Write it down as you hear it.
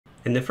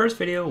In the first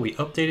video, we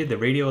updated the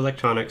radio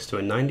electronics to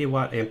a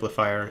 90-watt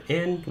amplifier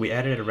and we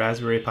added a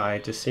Raspberry Pi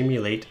to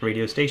simulate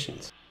radio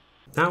stations.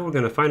 Now we're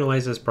going to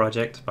finalize this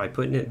project by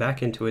putting it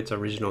back into its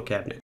original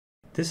cabinet.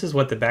 This is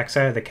what the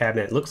backside of the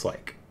cabinet looks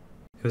like.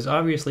 It was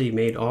obviously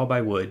made all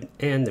by wood,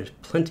 and there's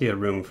plenty of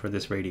room for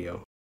this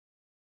radio.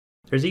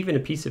 There's even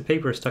a piece of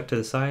paper stuck to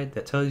the side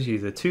that tells you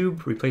the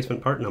tube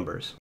replacement part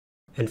numbers.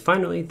 And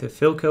finally, the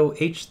Philco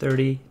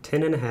H30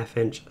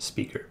 10.5-inch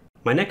speaker.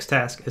 My next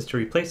task is to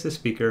replace this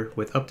speaker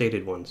with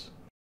updated ones.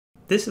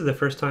 This is the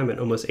first time in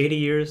almost 80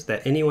 years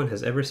that anyone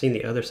has ever seen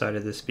the other side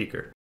of this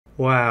speaker.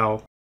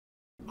 Wow!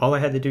 All I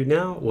had to do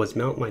now was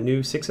mount my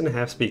new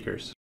 6.5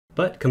 speakers.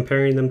 But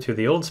comparing them to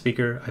the old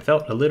speaker, I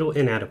felt a little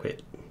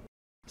inadequate.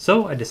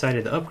 So I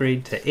decided to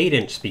upgrade to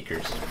 8-inch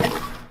speakers.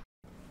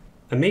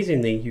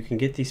 Amazingly, you can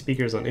get these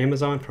speakers on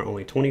Amazon for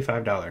only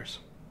 $25.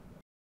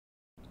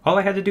 All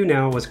I had to do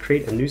now was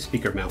create a new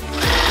speaker mount.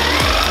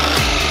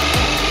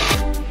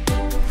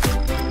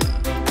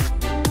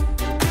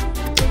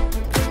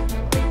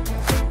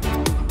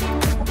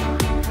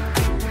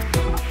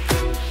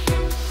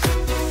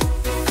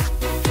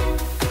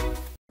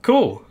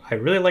 Cool! I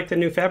really like the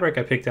new fabric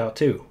I picked out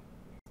too.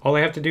 All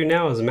I have to do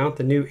now is mount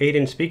the new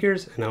 8-inch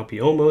speakers and I'll be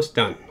almost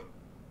done.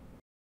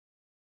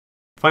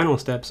 Final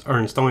steps are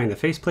installing the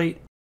faceplate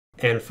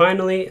and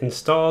finally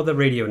install the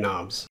radio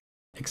knobs.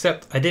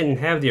 Except I didn't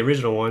have the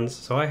original ones,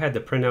 so I had to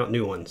print out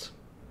new ones.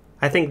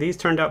 I think these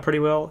turned out pretty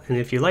well, and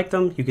if you like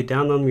them, you could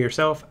download them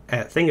yourself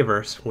at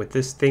Thingiverse with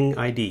this Thing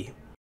ID.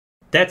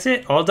 That's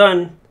it, all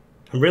done!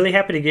 I'm really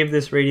happy to give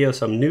this radio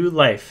some new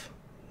life.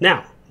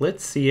 Now,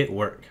 let's see it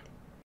work.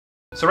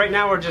 So right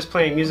now we're just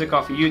playing music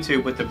off of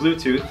YouTube with the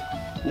Bluetooth,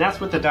 and that's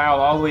with the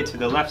dial all the way to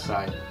the left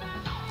side.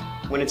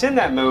 When it's in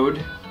that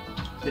mode,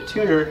 the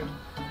tuner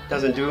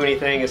doesn't do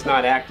anything, it's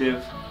not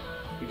active.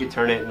 You can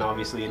turn it and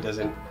obviously it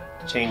doesn't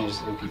change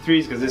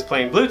MP3s because it's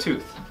playing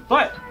Bluetooth.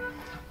 But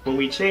when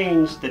we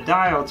change the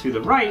dial to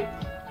the right,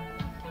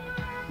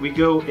 we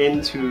go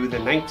into the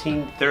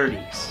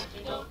 1930s.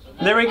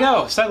 There we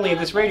go, suddenly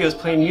this radio is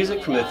playing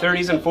music from the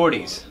 30s and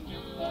 40s.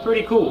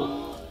 Pretty cool.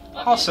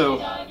 Also,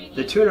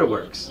 the tuner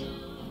works.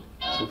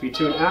 So if you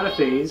tune out of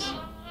phase,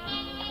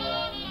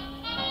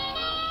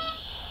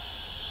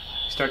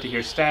 you start to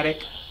hear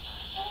static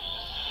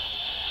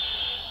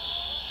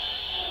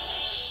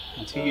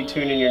until you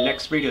tune in your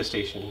next radio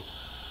station.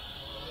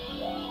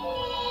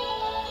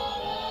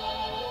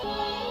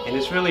 And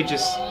it's really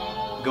just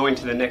going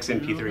to the next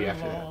MP3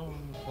 after that.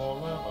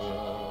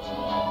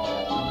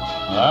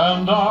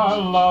 And I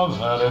love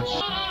that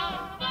it's...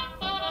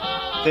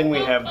 Then we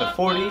have the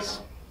 40s.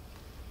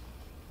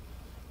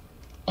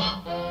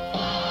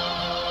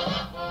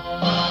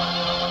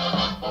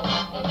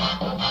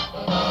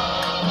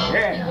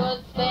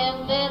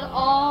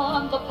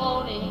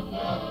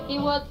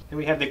 Then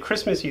we have the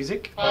Christmas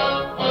music.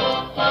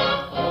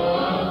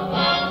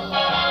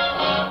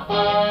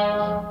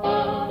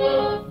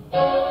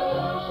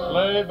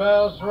 Sleigh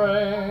bells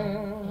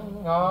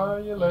ring, are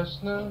you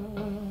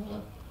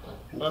listening?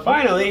 And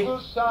finally,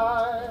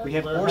 we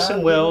have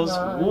Orson Welles'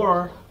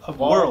 War of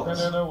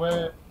Worlds.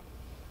 Columbia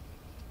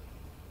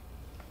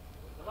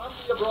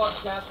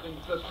Broadcasting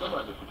System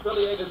and its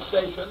affiliated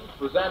stations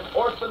present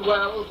Orson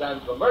Welles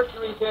and the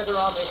Mercury Theater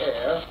on the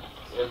air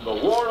in The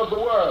War of the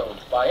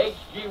Worlds by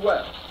H.G.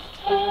 Wells.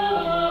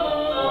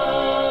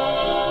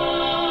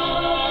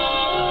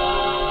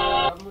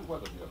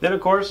 Then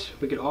of course,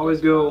 we could always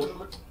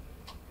go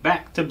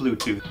back to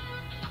Bluetooth.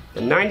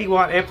 The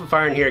 90-watt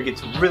amplifier in here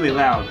gets really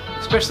loud,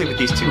 especially with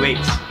these two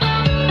 8s.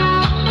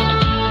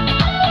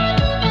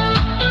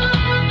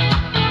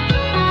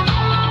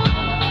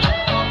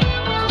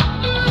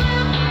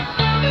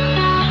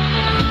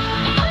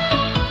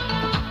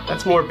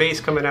 That's more bass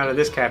coming out of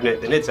this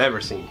cabinet than it's ever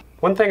seen.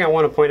 One thing I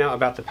want to point out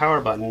about the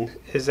power button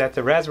is that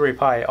the Raspberry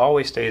Pi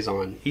always stays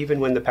on, even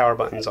when the power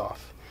button's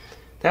off.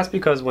 That's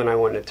because when I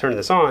want to turn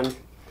this on,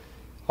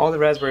 all the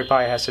Raspberry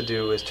Pi has to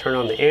do is turn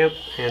on the amp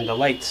and the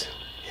lights,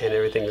 and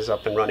everything is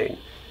up and running.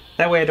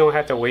 That way I don't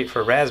have to wait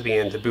for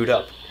Raspbian to boot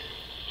up.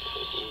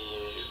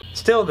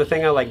 Still, the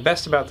thing I like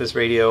best about this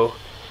radio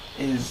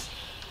is...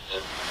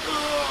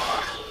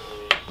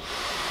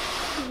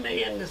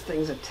 man, this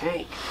thing's a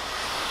tank.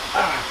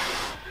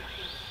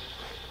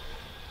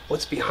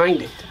 What's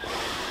behind it?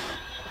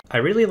 I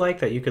really like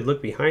that you could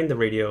look behind the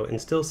radio and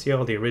still see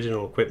all the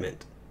original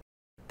equipment.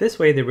 This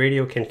way the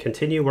radio can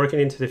continue working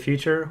into the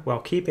future while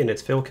keeping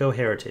its Philco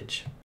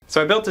heritage.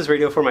 So I built this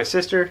radio for my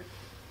sister.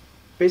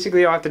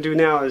 Basically all I have to do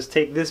now is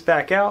take this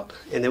back out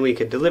and then we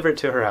can deliver it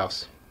to her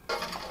house.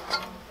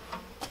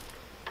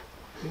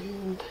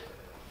 And,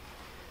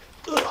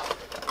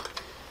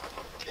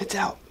 it's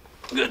out.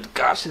 Good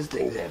gosh, this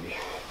thing's heavy.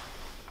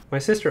 My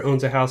sister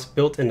owns a house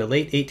built in the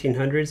late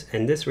 1800s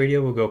and this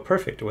radio will go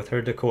perfect with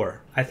her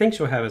decor. I think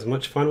she'll have as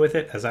much fun with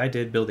it as I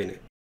did building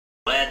it.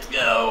 Let's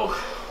go!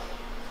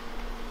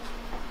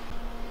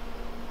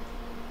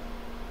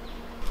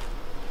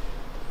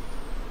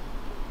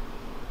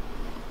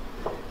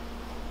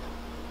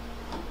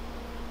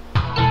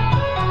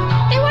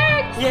 It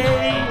works!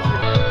 Yay!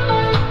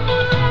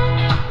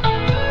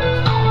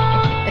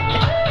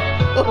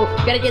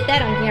 Gotta get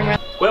that on camera.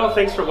 Well,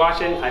 thanks for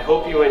watching. I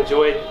hope you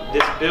enjoyed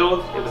this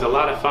build. It was a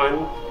lot of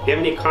fun. If you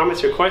have any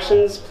comments or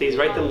questions, please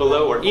write them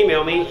below or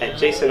email me at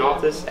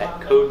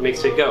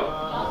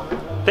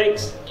jasonaltus@codemakesitgo.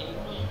 Thanks.